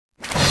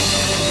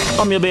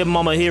I'm your baby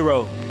mama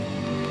hero.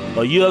 A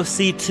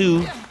UFC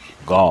 2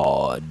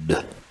 God.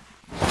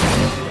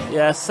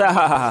 Yes, sir.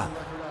 I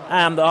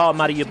am the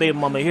almighty your baby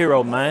mama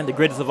hero, man. The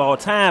greatest of all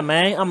time,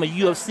 man. I'm a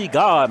UFC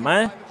God,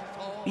 man.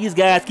 These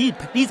guys,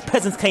 these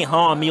peasants can't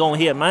harm me on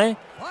here, man.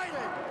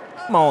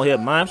 Come on here,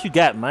 man. What you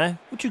got, man?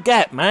 What you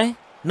got, man?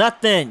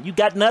 Nothing. You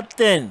got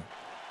nothing.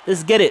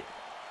 Let's get it.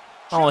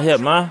 On here,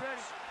 man.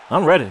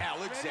 I'm ready.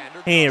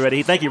 He ain't ready.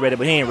 He think he ready,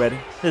 but he ain't ready.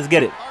 Let's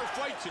get it.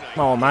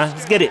 Come on, man.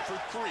 Let's get it.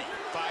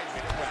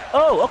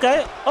 Oh,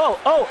 okay.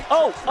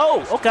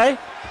 Oh, okay.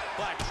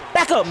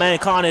 Back up, man.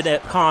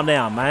 Calm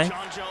down, man.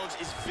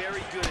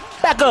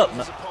 Back up.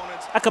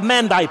 I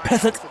command thy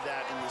peasant.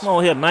 Come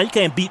on here, man. You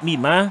can't beat me,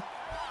 man.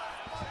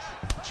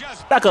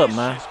 Back up,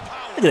 man.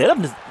 Look at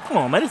that. Come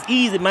on, man. It's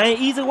easy, man.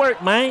 Easy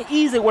work, man.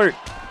 Easy work.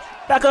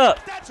 Back up.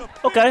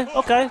 Okay.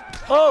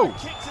 Oh,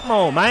 come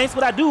on, man. That's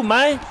what I do,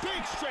 man.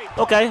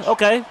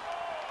 Okay.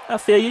 I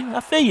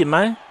feel you,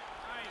 man.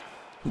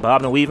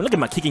 Bobbing and weaving. Look at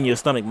my kick in your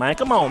stomach, man.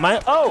 Come on,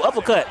 man. Oh,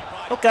 uppercut.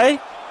 Okay.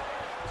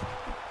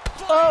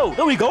 Oh,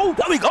 there we go.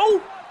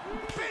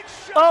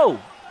 Oh,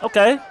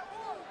 okay.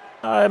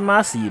 All right, man.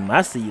 I see you,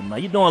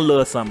 man. You doing a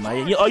little something,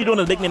 man. All you doing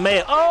is make me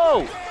mad.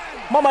 Oh,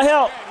 mama,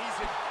 help.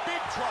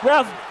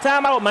 Ref,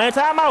 time out, man.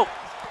 Time out.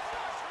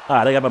 All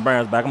right, I got my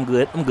burns back. I'm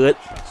good.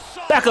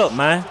 Back up,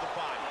 man.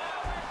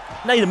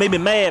 Now you made me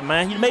mad,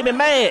 man. You made me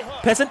mad,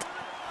 peasant.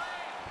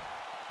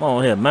 Come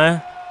on here,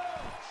 man.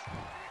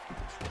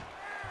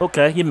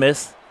 Okay, you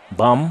missed.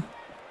 Bum.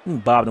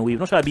 Bobbing and weaving.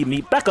 Don't try to beat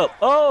me. Back up.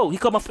 Oh, he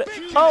caught my face.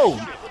 Oh.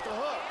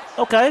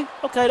 Okay.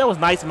 That was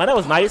nice, man. That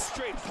was nice.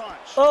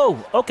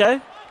 Oh, okay.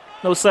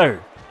 No,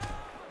 sir.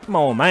 Come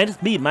on, man. It's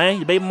me, man.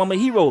 Your baby mama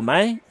hero,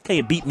 man.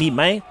 Can't beat me,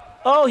 man.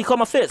 Oh, he caught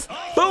my fist.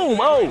 Boom.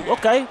 Oh,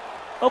 okay.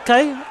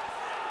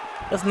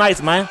 That's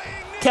nice, man.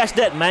 Catch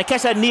that, man.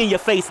 Catch that knee in your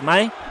face,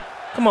 man.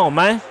 Come on,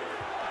 man.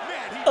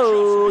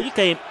 Oh, you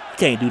can't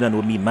do nothing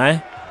with me,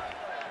 man.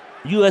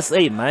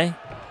 USA, man.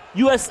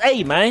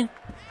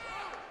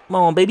 Come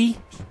on, baby.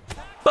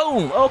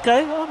 Boom.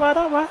 Okay. All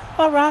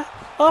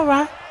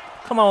right.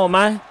 Come on,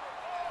 man.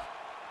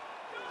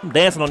 I'm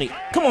dancing on it.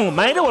 Come on,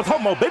 man. That was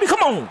homo, baby.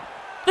 Come on.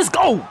 Let's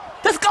go.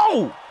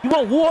 You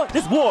want war?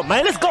 This war,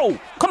 man. Let's go.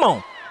 Come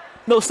on.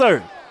 No,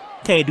 sir.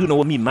 Can't do nothing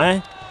with me,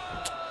 man.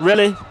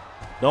 Really?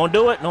 Don't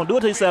do it. Don't do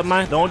it to yourself,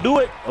 man. Don't do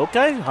it.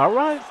 Okay. All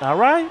right.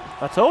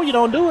 I told you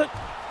don't do it.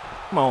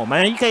 Come on,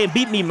 man. You can't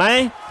beat me,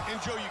 man.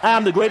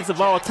 I'm the greatest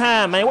of all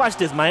time, man. Watch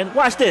this, man.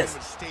 Watch this.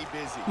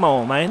 Come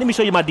on, man. Let me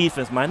show you my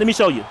defense, man. Let me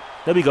show you.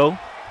 There we go.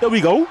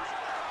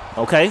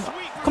 Okay.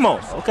 Come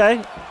on.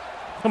 Okay.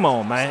 Come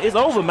on, man. It's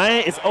over,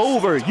 man. It's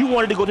over. You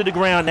wanted to go to the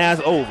ground. Now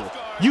it's over.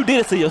 You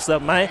did it to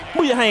yourself, man.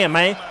 Move your hand,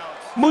 man.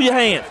 Move your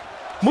hands.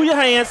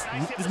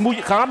 Just move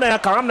your. Calm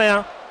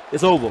down.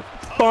 It's over.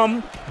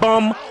 Bum.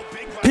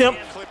 Pimp.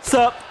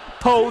 Sup.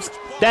 Host.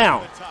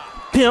 Down.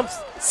 Pimps.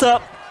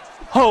 Sup.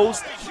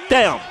 Host.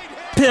 Down.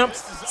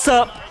 Pimps.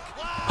 Sup.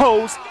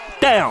 Host.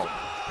 Down.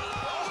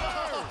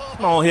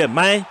 Come on here,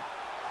 man.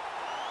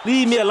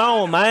 Leave me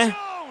alone, man.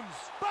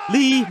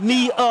 Leave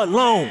me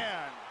alone.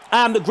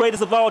 I'm the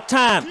greatest of all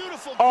time.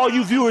 All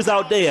you viewers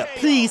out there,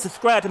 please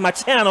subscribe to my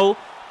channel,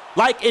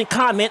 like and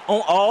comment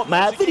on all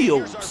my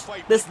videos.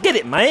 Let's get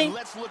it, man.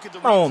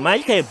 Come on, man.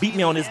 You can't beat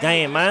me on this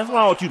game, man. What's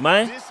wrong with you,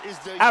 man?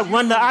 I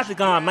run the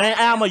octagon, man.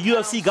 I'm a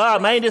UFC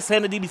God, man. This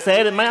Sandy be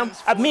saying, man.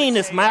 I mean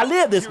this, man. I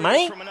live this,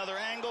 man.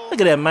 Look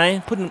at that,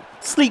 man. Putting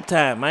sleep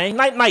time, man.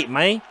 Night,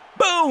 man.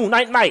 Boom.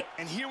 Night.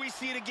 And here we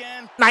see it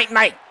again.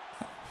 Night.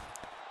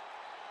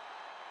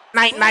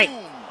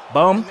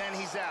 Bum.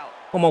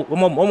 Come on.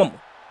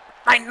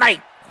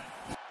 Night.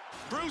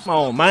 Come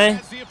on, man.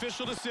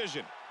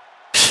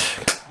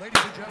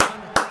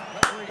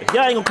 If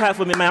y'all ain't gonna clap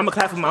for me, man, I'm gonna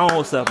clap for my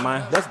own self,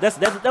 man. That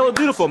was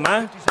beautiful,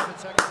 man.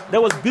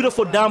 That was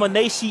beautiful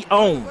domination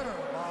on.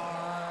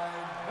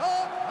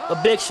 A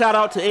big shout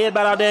out to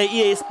everybody out there at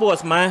EA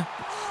Sports, man.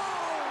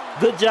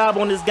 Good job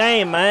on this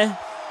game, man.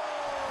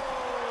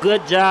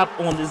 Good job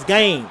on this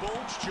game.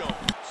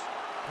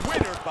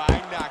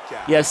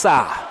 Yes,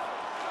 sir.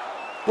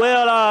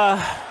 Well,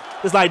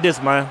 it's like this,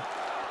 man.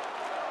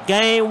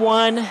 Game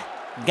won,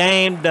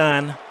 game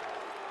done.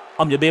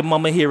 I'm your baby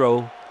mama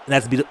hero, and I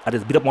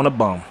just beat up on a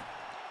bum.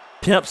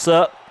 Pimps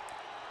up,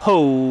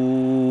 hoes.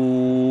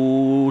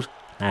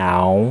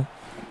 Ow.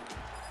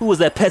 Who was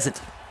that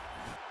peasant?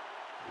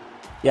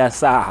 Yes,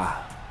 sir.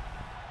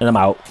 And I'm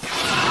out.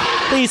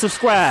 Please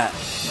subscribe.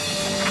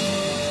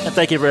 And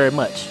thank you very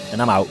much.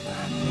 And I'm out.